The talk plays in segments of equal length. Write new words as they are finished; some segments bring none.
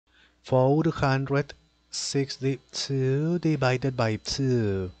462 divided by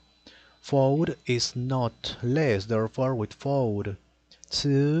 2. 4 is not less, therefore with 4.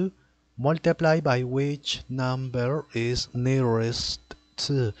 2 multiplied by which number is nearest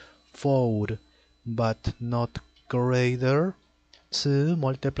to 4 but not greater. 2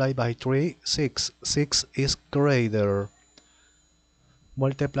 multiplied by 3, 6. 6 is greater.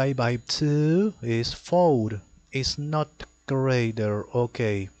 Multiplied by 2 is 4. Is not greater.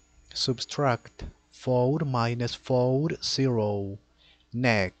 Okay. Subtract 4 minus 4, 0.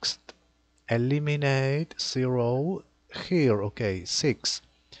 Next. Eliminate 0 here. Okay. 6.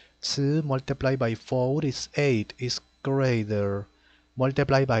 2 multiplied by 4 is 8. Is greater.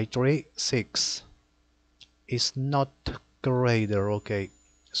 Multiplied by 3, 6. Is not greater. Okay.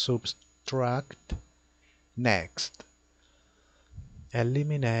 Subtract. Next.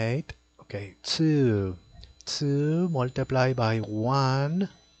 Eliminate. Okay. 2. 2 multiplied by 1.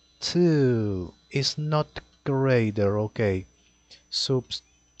 2 is not greater. Okay.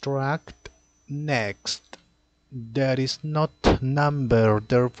 Subtract. Next. There is not number,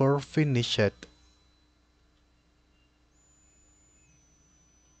 therefore finish it.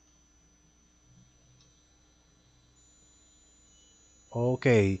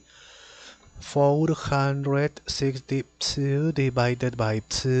 Okay. 462 divided by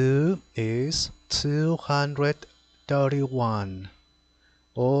 2 is 231.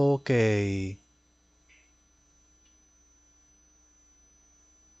 Okay.